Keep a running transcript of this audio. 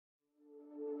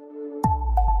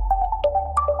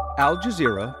Al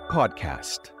Jazeera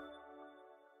Podcast.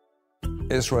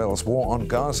 Israel's war on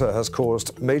Gaza has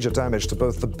caused major damage to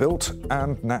both the built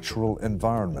and natural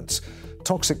environments.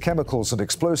 Toxic chemicals and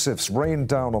explosives rain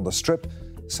down on the Strip.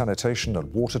 Sanitation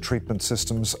and water treatment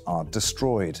systems are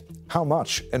destroyed. How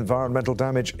much environmental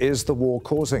damage is the war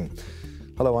causing?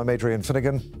 Hello, I'm Adrian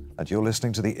Finighan, and you're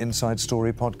listening to the Inside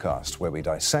Story podcast, where we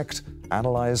dissect,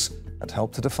 analyze, and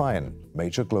help to define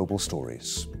major global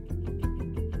stories.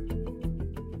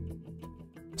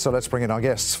 So let's bring in our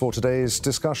guests for today's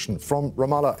discussion. From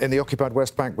Ramallah in the occupied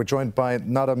West Bank, we're joined by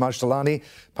Nada Majdalani,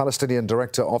 Palestinian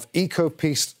Director of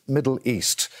EcoPeace Middle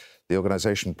East. The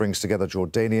organisation brings together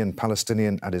Jordanian,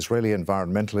 Palestinian and Israeli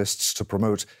environmentalists to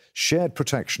promote shared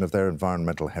protection of their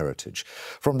environmental heritage.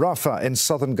 From Rafah in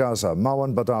southern Gaza,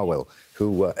 Marwan Bardawil,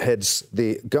 who heads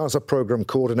the Gaza Programme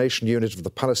Coordination Unit of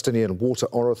the Palestinian Water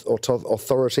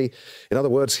Authority. In other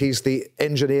words, he's the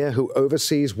engineer who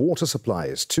oversees water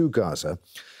supplies to Gaza.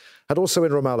 And also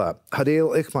in Ramallah,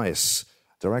 Hadeel Ikhmais,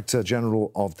 Director General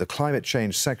of the Climate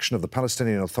Change Section of the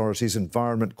Palestinian Authority's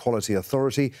Environment Quality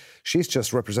Authority. She's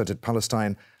just represented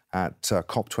Palestine at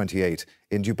COP28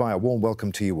 in Dubai. A warm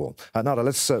welcome to you all. Nada,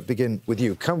 let's begin with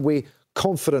you. Can we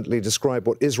confidently describe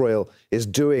what Israel is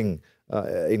doing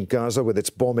in Gaza with its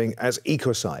bombing as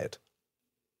ecocide?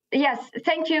 Yes,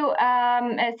 thank you.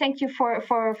 Thank you for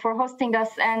hosting us.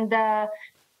 And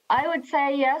I would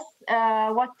say yes.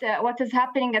 What is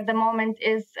happening at the moment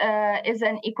is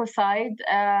an ecocide.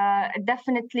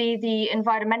 Definitely, the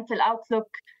environmental outlook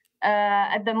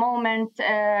at the moment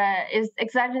is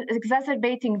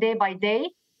exacerbating day by day.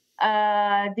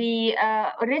 The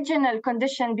original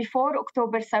condition before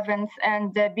October 7th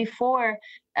and before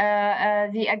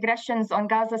the aggressions on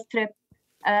Gaza Strip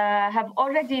have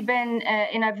already been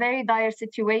in a very dire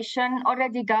situation.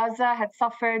 Already Gaza had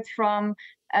suffered from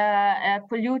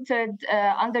polluted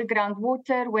underground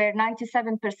water, where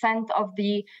 97% of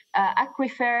the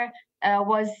aquifer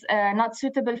was not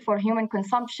suitable for human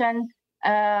consumption.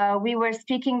 We were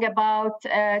speaking about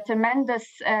tremendous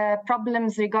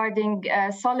problems regarding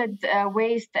solid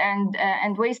waste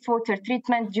and wastewater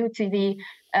treatment due to the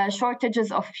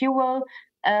shortages of fuel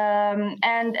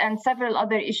and several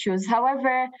other issues.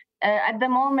 However, at the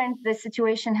moment, the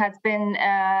situation has been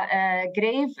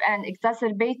grave and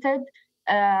exacerbated.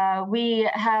 We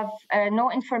have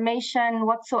no information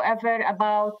whatsoever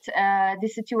about the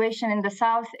situation in the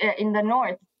south, in the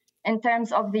north, in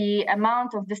terms of the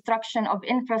amount of destruction of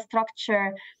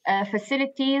infrastructure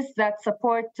facilities that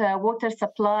support water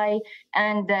supply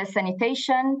and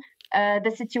sanitation.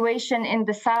 The situation in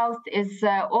the south is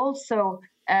also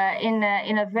in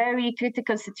a very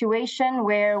critical situation,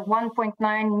 where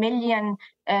 1.9 million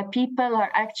people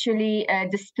are actually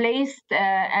displaced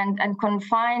and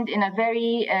confined in a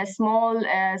very small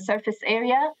surface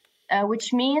area,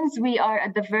 which means we are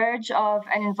at the verge of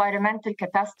an environmental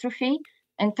catastrophe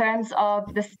in terms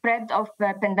of the spread of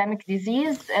pandemic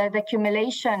disease, the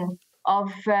accumulation of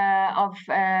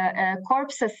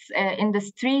corpses in the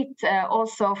street,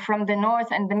 also from the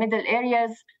north and the middle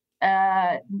areas,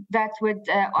 that would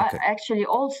actually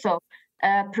also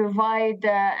provide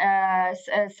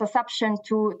susception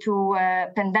to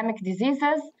pandemic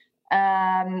diseases.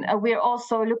 We're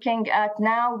also looking at,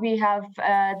 now we have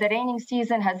the raining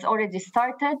season has already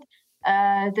started.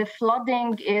 The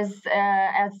flooding is,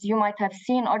 as you might have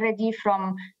seen already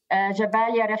from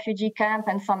Jabalia refugee camp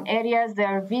and some areas, there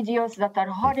are videos that are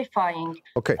horrifying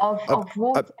of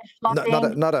water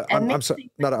flooding. Nada,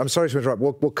 I'm sorry to interrupt.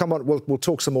 We'll come on. We'll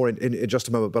talk some more in just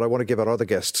a moment. But I want to give our other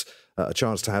guests a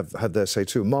chance to have their say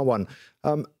too. Marwan,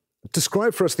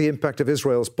 describe for us the impact of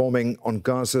Israel's bombing on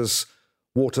Gaza's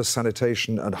water,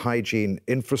 sanitation, and hygiene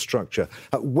infrastructure.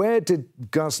 Where did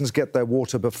Gazans get their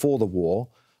water before the war?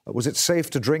 Was it safe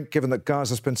to drink, given that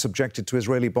Gaza has been subjected to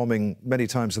Israeli bombing many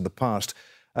times in the past?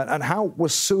 And how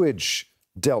was sewage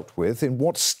dealt with? In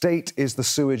what state is the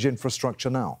sewage infrastructure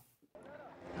now?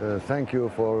 Thank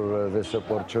you for this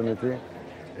opportunity.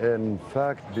 In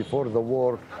fact, before the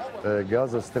war,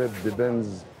 Gaza Strip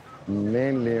depends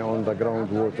mainly on the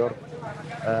groundwater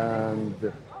and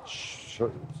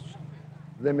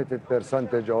limited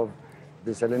percentage of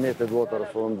desalinated water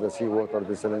from the seawater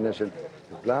desalination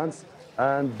plants,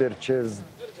 and purchased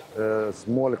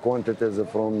small quantities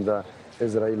from the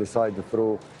Israeli side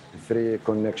through 3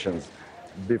 connections.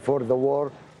 Before the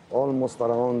war, almost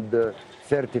around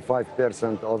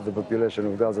 35% of the population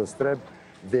of Gaza Strip,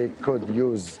 they could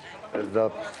use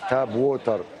the tap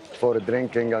water for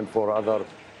drinking and for other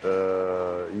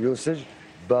usage,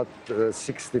 but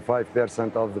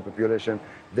 65% of the population,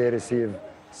 they receive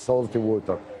salty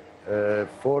water.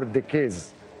 For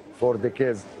decades, for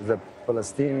decades, the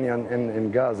Palestinian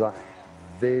in Gaza,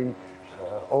 they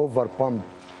overpump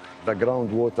the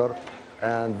groundwater,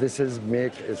 and this is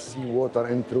make a seawater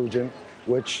intrusion,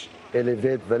 which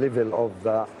elevate the level of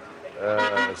the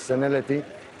salinity.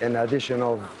 In addition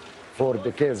of 4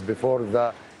 decades before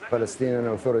the Palestinian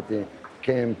Authority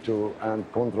came to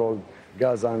and controlled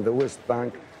Gaza and the West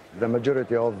Bank, the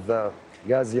majority of the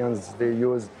Gazians, they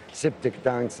use septic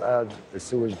tanks as a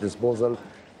sewage disposal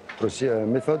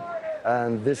method,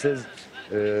 and this is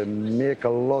make a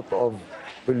lot of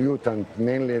pollutant,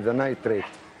 mainly the nitrate,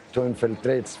 to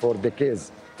infiltrate for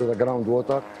decades to the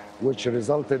groundwater, which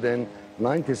resulted in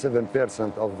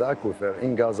 97% of the aquifer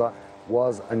in Gaza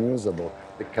was unusable.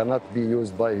 It cannot be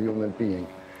used by a human being.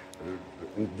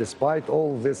 Despite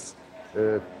all this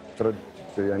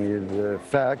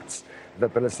facts, the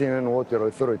Palestinian Water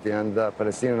Authority and the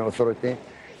Palestinian Authority,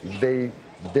 they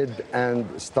did and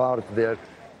start their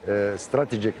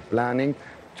strategic planning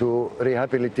to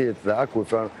rehabilitate the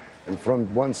aquifer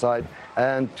from one side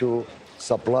and to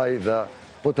supply the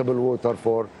potable water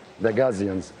for the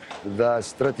Gazians. The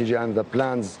strategy and the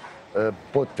plans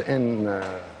put in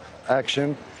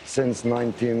action since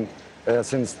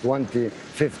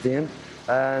 2015,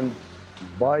 and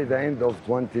by the end of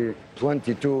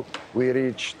 2022, we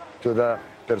reached to the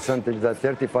percentage that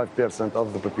 35%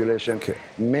 of the population,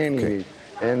 mainly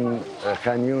in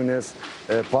Khan Yunis,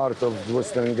 part of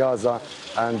Western Gaza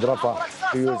and Rafah,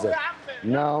 to use it.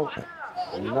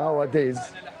 Nowadays,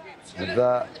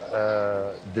 the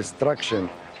destruction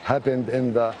happened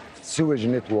in the sewage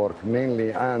network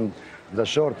mainly, and the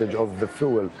shortage of the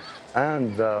fuel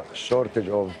and the shortage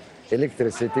of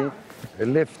electricity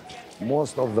left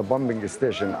most of the pumping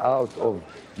station out of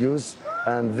use,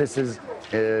 and this is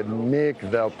make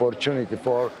the opportunity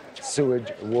for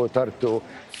sewage water to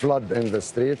flood in the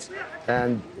streets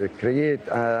and create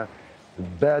a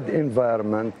bad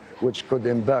environment which could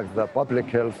impact the public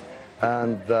health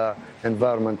and the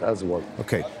environment as well.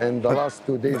 Okay. In the last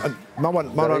 2 days,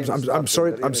 Marwan, I'm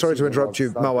sorry to interrupt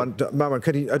you, Marwan. Marwan,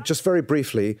 can you just very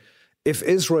briefly, if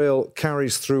Israel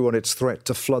carries through on its threat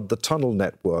to flood the tunnel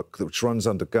network which runs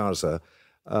under Gaza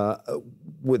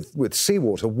with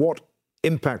seawater, what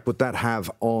impact would that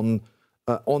have on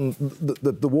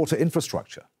the water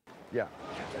infrastructure? Yeah.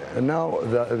 Now,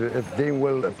 if they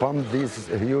will pump these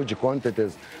huge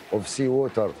quantities of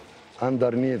seawater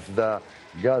underneath the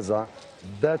Gaza,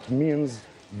 that means,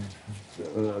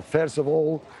 first of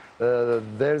all,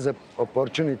 there's an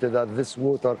opportunity that this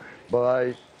water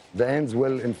by the ends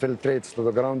will infiltrate to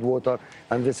the groundwater,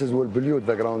 and this will pollute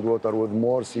the groundwater with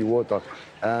more seawater,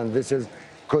 and this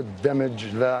could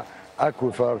damage the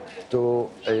aquifer to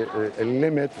a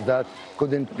limit that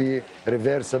couldn't be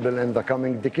reversible in the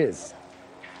coming decades.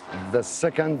 The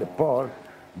second part,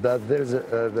 that there's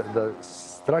the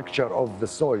structure of the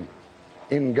soil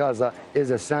in Gaza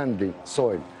is a sandy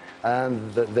soil,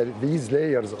 and these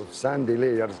layers of sandy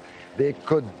layers, they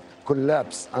could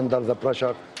collapse under the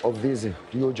pressure of these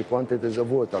huge quantities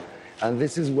of water, and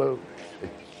this will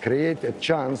create a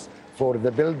chance for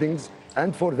the buildings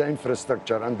and for the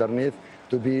infrastructure underneath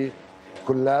to be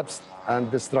collapsed and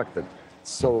destructed.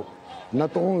 So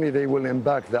not only they will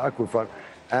impact the aquifer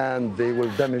and they will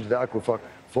damage the aquifer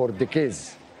for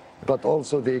decades, but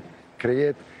also they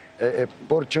create an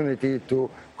opportunity to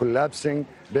collapsing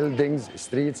buildings,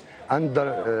 streets,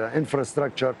 under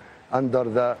infrastructure under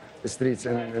the streets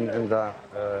in the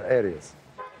areas.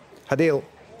 Hadeel,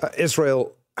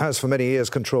 Israel has for many years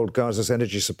controlled Gaza's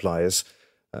energy supplies.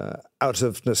 Out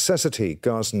of necessity,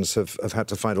 Gazans have had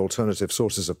to find alternative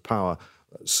sources of power,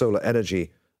 solar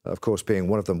energy, of course, being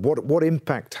one of them. What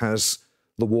impact has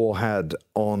the war had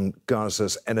on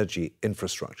Gaza's energy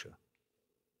infrastructure?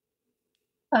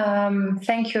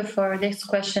 Thank you for this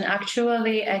question.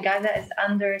 Actually, Gaza is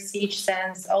under siege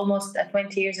since almost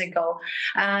 20 years ago,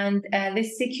 and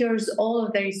this secures all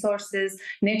of the resources,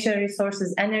 nature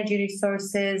resources, energy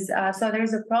resources. So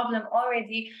there's a problem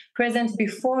already present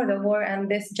before the war and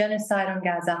this genocide on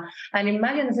Gaza. And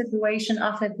imagine the situation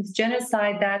after this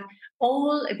genocide, that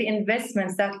all the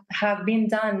investments that have been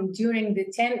done during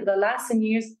the last 10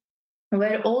 years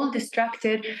were all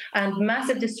distracted and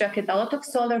massive distracted. A lot of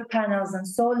solar panels and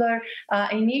solar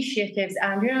initiatives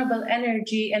and renewable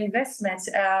energy investments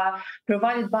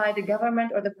provided by the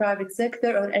government or the private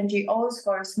sector or NGOs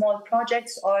for small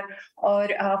projects or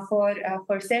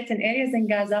for certain areas in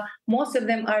Gaza. Most of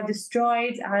them are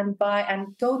destroyed and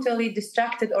totally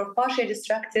distracted or partially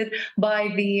distracted by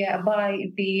the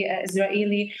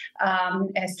Israeli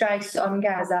strikes on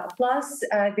Gaza. Plus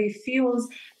the fuels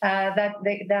that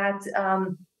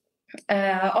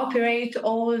operate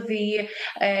all the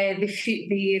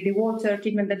water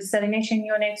treatment, the desalination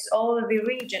units, all the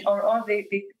region or all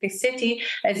the city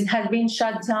has been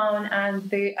shut down, and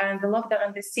the lockdown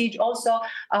and the siege also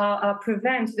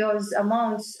prevent those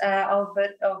amounts of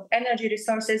energy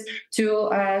resources to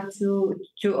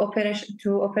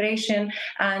operation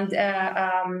and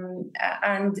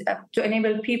to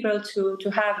enable people to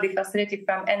have the facility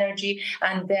from energy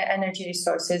and the energy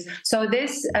resources. So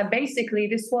this basically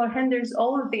this war hinders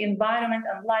all of the environment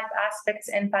and life aspects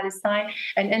in Palestine,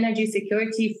 and energy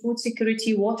security, food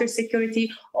security, water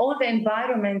security, all the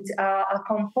environment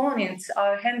components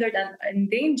are hindered and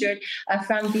endangered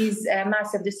from these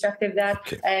massive destructive that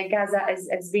Gaza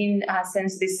has been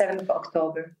since the 7th of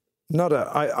October.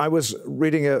 Nada, I was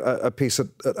reading a piece at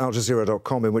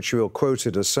AlJazeera.com in which you were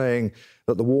quoted as saying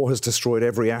that the war has destroyed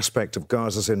every aspect of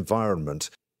Gaza's environment.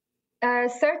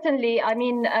 Certainly, I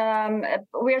mean,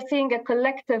 we're seeing a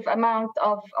collective amount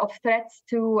of threats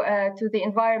to the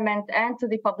environment and to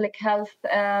the public health.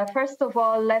 First of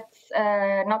all, let's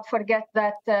not forget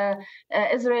that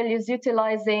Israel is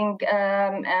utilizing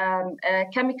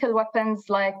chemical weapons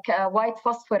like white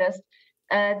phosphorus.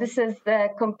 This is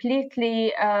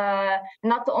completely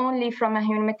not only from a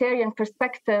humanitarian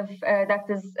perspective that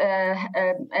is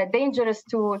dangerous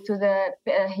to the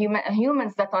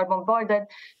humans that are bombarded,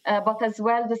 but as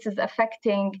well this is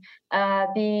affecting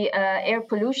the air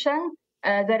pollution.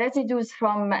 The residues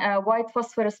from white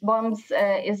phosphorus bombs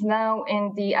is now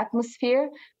in the atmosphere.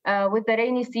 With the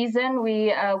rainy season,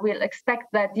 we will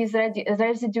expect that these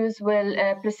residues will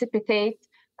precipitate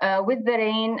with the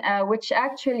rain, which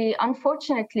actually,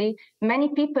 unfortunately, many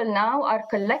people now are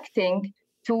collecting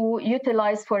to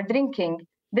utilize for drinking.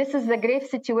 This is a grave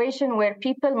situation where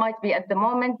people might be at the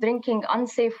moment drinking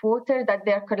unsafe water that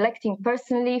they're collecting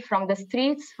personally from the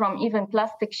streets, from even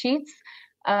plastic sheets.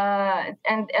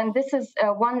 And this is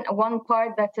one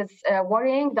part that is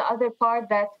worrying. The other part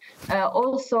that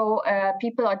also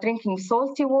people are drinking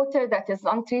salty water that is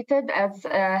untreated, as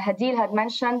Hadeel had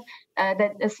mentioned,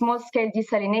 that small-scale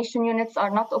desalination units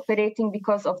are not operating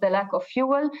because of the lack of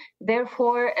fuel.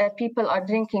 Therefore, people are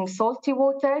drinking salty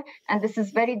water, and this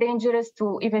is very dangerous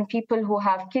to even people who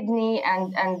have kidney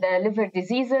and liver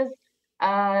diseases.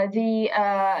 The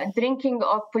drinking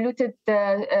of polluted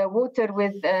water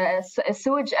with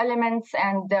sewage elements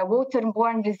and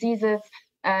waterborne diseases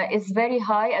is very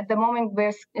high. At the moment,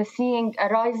 we're seeing a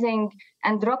rising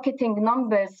and rocketing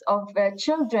numbers of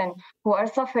children who are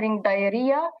suffering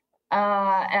diarrhea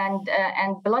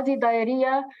and bloody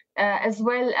diarrhea, as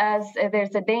well as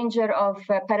there's a danger of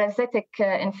parasitic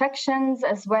infections,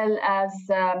 as well as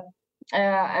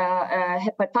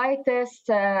hepatitis,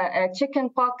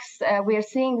 chickenpox. We are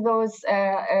seeing those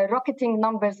rocketing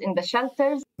numbers in the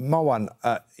shelters. Marwan,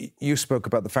 you spoke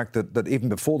about the fact that even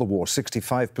before the war,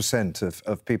 65%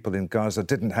 of people in Gaza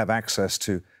didn't have access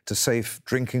to safe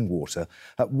drinking water.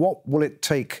 What will it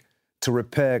take to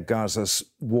repair Gaza's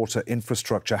water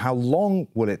infrastructure? How long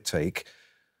will it take?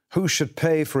 Who should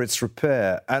pay for its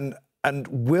repair? And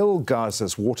will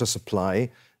Gaza's water supply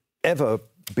ever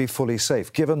be fully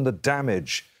safe, given the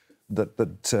damage that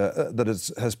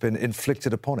has been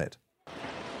inflicted upon it?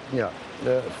 Yeah.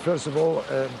 First of all,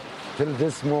 till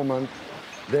this moment,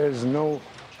 there is no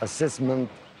assessment,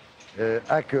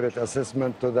 accurate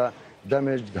assessment to the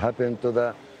damage that happened to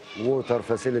the water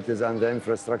facilities and the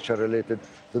infrastructure related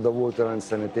to the water and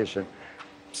sanitation,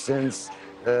 since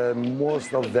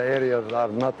most of the areas are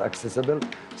not accessible.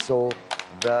 So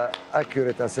the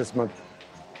accurate assessment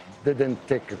didn't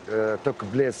took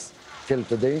place till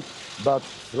today. But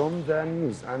from the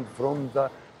news and from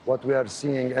what we are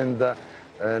seeing in the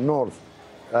north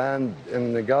and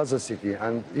in the Gaza City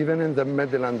and even in the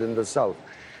middle and in the south,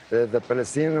 the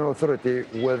Palestinian Authority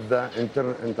with the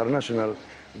international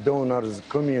donors,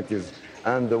 communities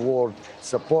and the world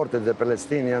supported the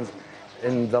Palestinians.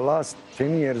 In the last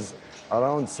 10 years,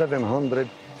 around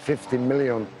 $750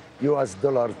 million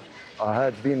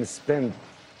had been spent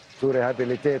to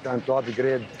rehabilitate and to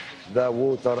upgrade the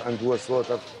water and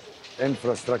wastewater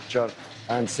infrastructure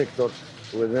and sector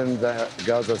within the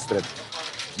Gaza Strip.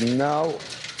 Now,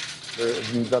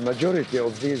 the majority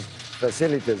of these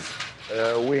facilities,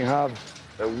 we have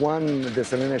one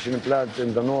desalination plant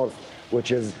in the north,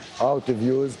 which is out of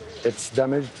use. It's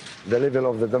damaged. The level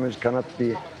of the damage cannot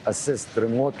be assessed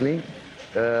remotely.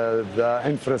 The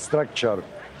infrastructure,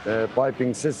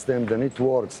 piping system, the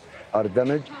networks are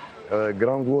damaged.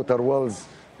 Groundwater wells,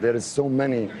 there is so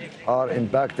many, are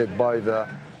impacted by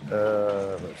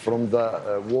from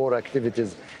the war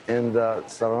activities in the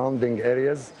surrounding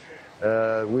areas.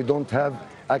 We don't have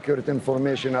accurate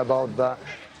information about the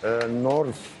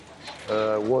north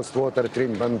wastewater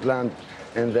treatment plant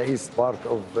in the east part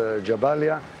of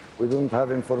Jabalia. We don't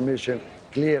have information,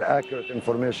 clear, accurate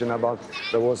information about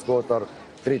the wastewater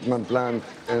treatment plant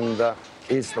in the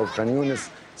east of Khan Yunis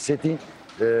city.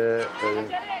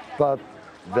 But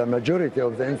the majority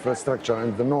of the infrastructure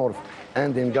in the north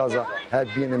and in Gaza had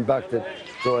been impacted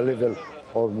to a level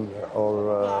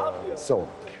or so.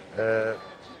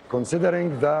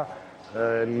 Considering the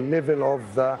level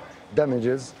of the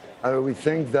damages, we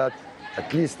think that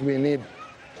at least we need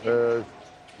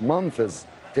months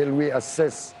till we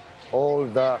assess all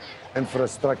the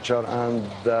infrastructure and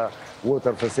the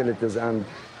water facilities and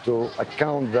to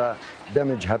account the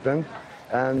damage happened.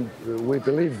 And we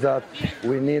believe that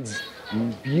we need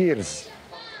years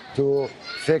to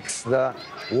fix the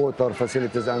water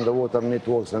facilities and the water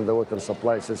networks and the water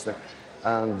supply system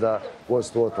and the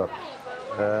wastewater.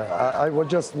 I would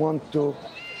just want to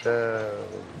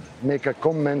make a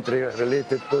comment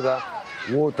related to the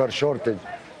water shortage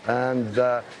and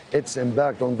its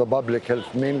impact on the public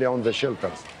health, mainly on the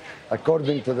shelters.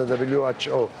 According to the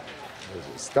WHO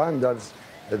standards,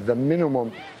 the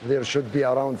minimum there should be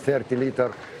around 30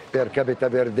 liters per capita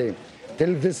per day.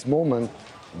 Till this moment,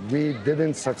 we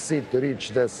didn't succeed to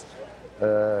reach this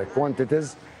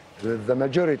quantities. The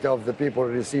majority of the people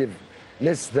receive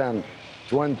less than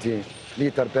 20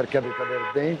 liters per capita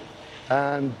per day.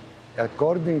 And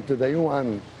according to the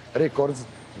UN records,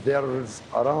 there's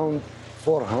around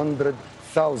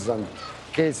 400,000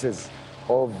 cases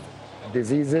of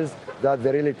diseases that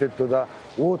are related to the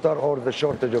water or the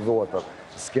shortage of the water.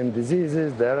 Skin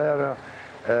diseases, diarrhea,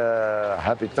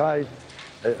 hepatitis,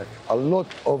 a lot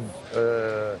of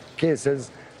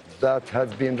cases that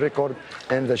has been recorded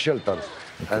in the shelters.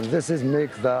 And this is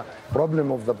make the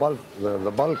problem of the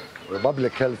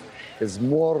public health is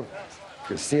more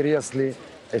seriously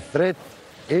a threat,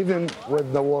 even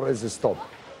when the war is stopped,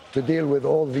 to deal with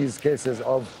all these cases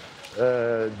of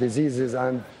diseases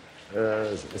and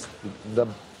the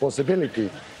possibility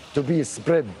to be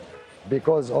spread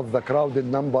because of the crowded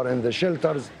number in the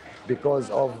shelters, because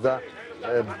of the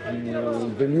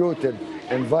polluted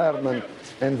environment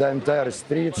in the entire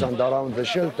streets and around the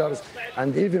shelters,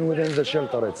 and even within the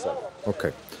shelter itself.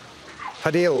 Okay.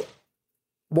 Hadeel,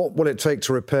 what will it take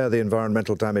to repair the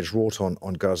environmental damage wrought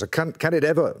on Gaza? Can it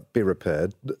ever be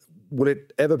repaired? Will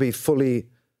it ever be fully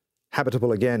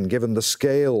habitable again, given the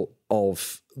scale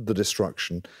of the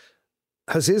destruction?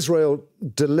 Has Israel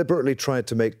deliberately tried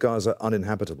to make Gaza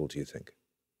uninhabitable, do you think?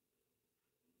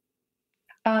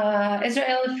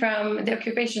 Israel, from the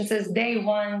occupation since day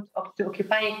one to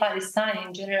occupying Palestine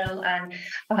in general, and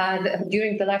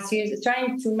during the last years, is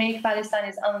trying to make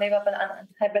Palestine unlivable and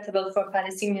uninhabitable for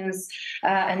Palestinians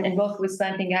in both West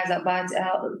Bank and Gaza. But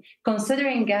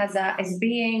considering Gaza as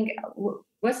being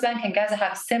West Bank and Gaza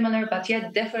have similar but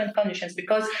yet different conditions,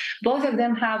 because both of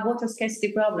them have water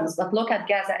scarcity problems. But look at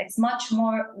Gaza; it's much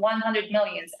more 100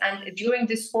 million, and during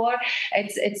this war,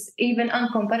 it's even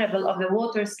uncomparable of the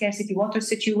water scarcity, water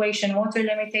situation, water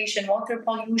limitation, water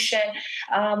pollution,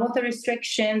 water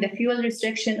restriction, the fuel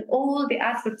restriction. All the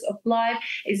aspects of life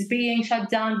is being shut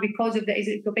down because of the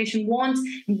Israeli occupation.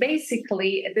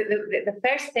 Basically, the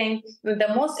first thing,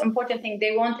 the most important thing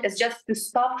they want is just to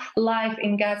stop life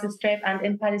in Gaza Strip and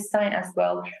in Palestine as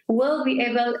well. Will be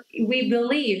able, we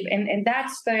believe in that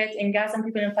spirit in Gazan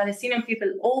people and Palestinian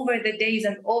people over the days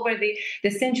and over the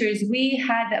centuries. We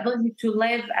had the ability to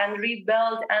live and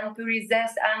rebuild and to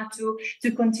resist and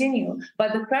to continue.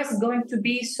 But the price is going to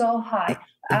be so high.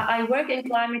 I work in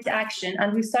climate action,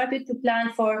 and we started to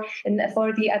plan for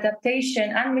the adaptation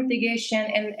and mitigation,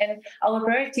 and our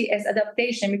priority is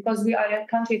adaptation, because we are a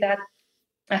country that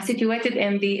situated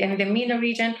in the MENA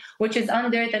region, which is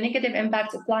under the negative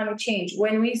impact of climate change.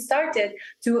 When we started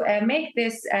to make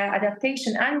this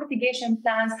adaptation and mitigation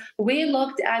plans, we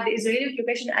looked at the Israeli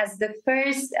occupation as the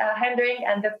first hindering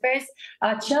and the first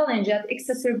challenge that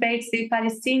exacerbates the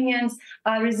Palestinians'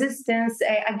 resistance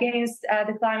against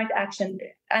the climate action.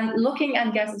 And looking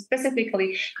at Gaza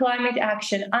specifically, climate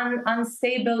action,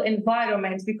 unstable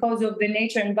environments because of the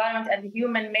nature environment and the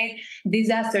human-made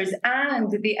disasters,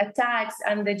 and the attacks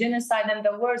and the genocide and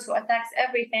the wars who attacks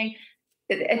everything.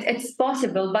 It's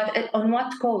possible, but on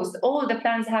what cost? All the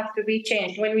plans have to be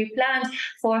changed. When we planned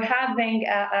for having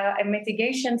a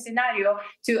mitigation scenario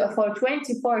for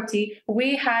 2040,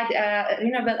 we had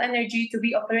renewable energy to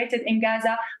be operated in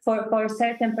Gaza for a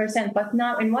certain percent. But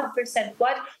now, in what percent?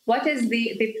 What is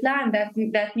the plan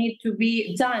that needs to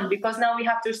be done? Because now we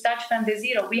have to start from the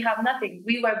zero. We have nothing.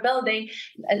 We were building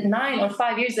 9 or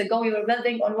 5 years ago. We were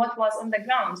building on what was on the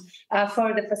ground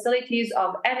for the facilities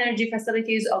of energy,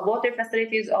 facilities of water facilities,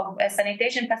 facilities, of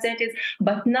sanitation facilities.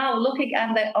 But now looking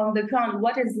at on the ground,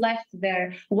 what is left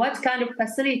there? What kind of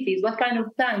facilities, what kind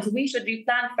of plans? We should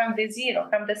replan from the zero,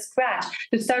 from the scratch,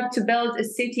 to start to build a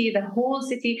city. The whole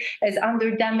city is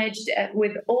under damaged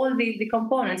with all the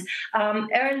components.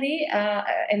 Early,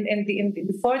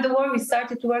 before the war, we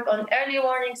started to work on early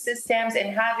warning systems and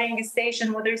having a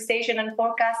station, weather station, and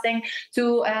forecasting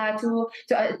to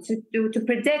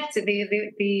predict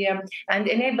and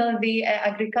enable the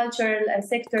agricultural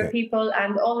sector people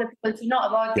and all the people to know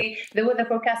about the weather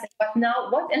forecasting. But now,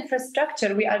 what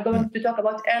infrastructure we are going to talk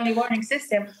about early warning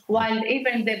system, while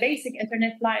even the basic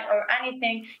internet line or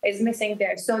anything is missing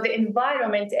there? So the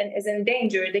environment is in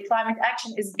danger. The climate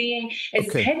action is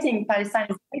hitting Palestine,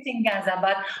 is hitting Gaza,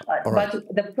 but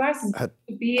the price is going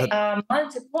to be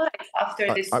multiplied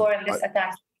after this war and this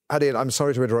attack. Hadeel, I'm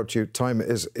sorry to interrupt you. Time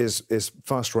is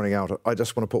fast running out. I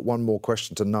just want to put one more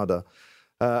question to Nada.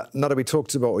 Nada,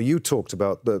 you talked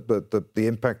about the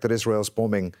impact that Israel's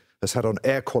bombing has had on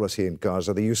air quality in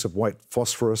Gaza, the use of white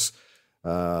phosphorus,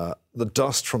 the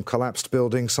dust from collapsed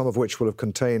buildings, some of which will have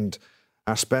contained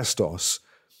asbestos.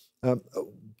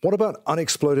 What about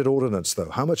unexploded ordnance, though?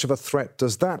 How much of a threat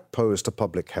does that pose to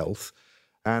public health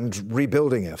and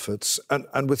rebuilding efforts?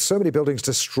 And with so many buildings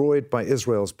destroyed by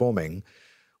Israel's bombing,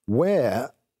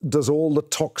 where does all the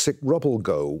toxic rubble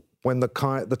go when the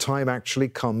time actually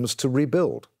comes to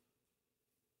rebuild?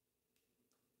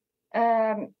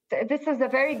 This is a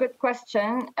very good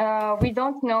question. We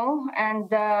don't know. And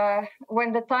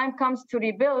when the time comes to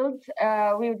rebuild,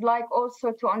 we would like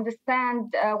also to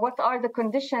understand what are the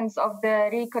conditions of the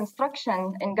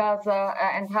reconstruction in Gaza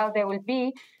and how they will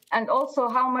be, and also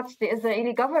how much the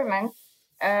Israeli government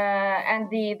and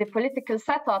the political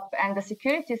setup and the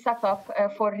security setup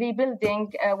for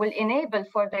rebuilding will enable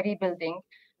for the rebuilding.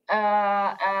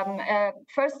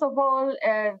 First of all,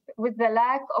 with the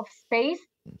lack of space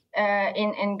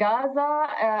in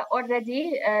Gaza,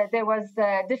 already there was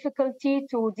difficulty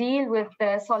to deal with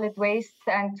solid waste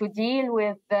and to deal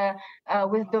with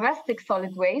domestic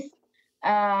solid waste.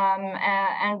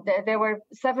 And there were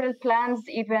several plans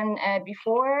even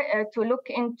before to look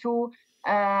into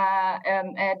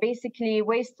basically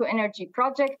waste to energy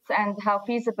projects and how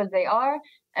feasible they are,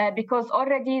 because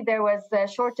already there was a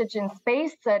shortage in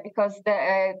space because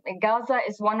Gaza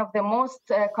is one of the most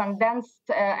condensed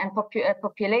and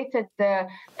populated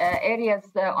areas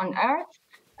on Earth.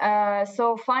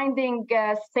 So finding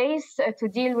space to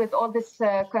deal with all this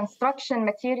construction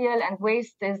material and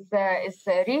waste is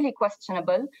really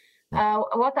questionable.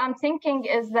 What I'm thinking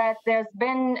is that there's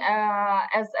been,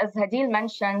 as Hadeel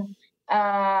mentioned,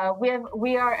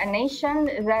 we are a nation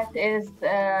that is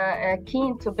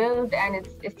keen to build and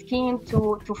it's keen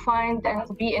to find and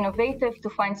to be innovative, to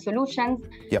find solutions.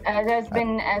 Yep. There's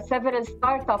been several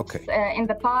startups in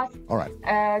the past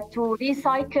to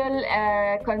recycle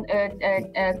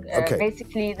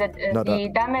basically the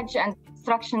damage and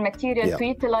destruction material to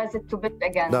utilize it to build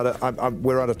again. Nada,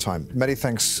 we're out of time. Many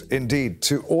thanks indeed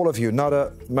to all of you.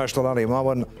 Nada Majdalani,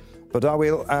 Marwan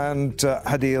Bardawil and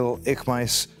Hadeel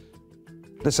Ikhmais.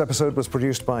 This episode was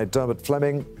produced by Dermot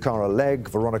Fleming, Cara Legg,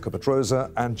 Veronica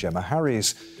Petroza and Gemma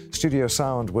Harries. Studio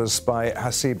sound was by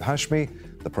Hasib Hashmi.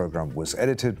 The programme was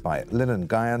edited by Linan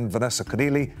Gayan, Vanessa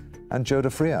Kadili and Joe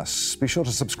De Frias. Be sure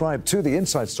to subscribe to the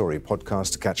Inside Story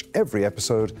podcast to catch every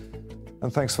episode.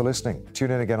 And thanks for listening.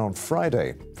 Tune in again on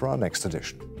Friday for our next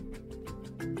edition.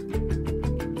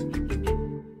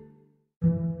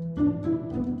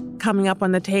 Coming up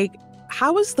on The Take,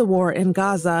 how is the war in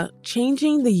Gaza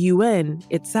changing the UN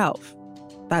itself?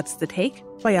 That's The Take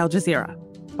by Al Jazeera.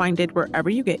 Find it wherever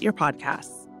you get your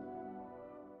podcasts.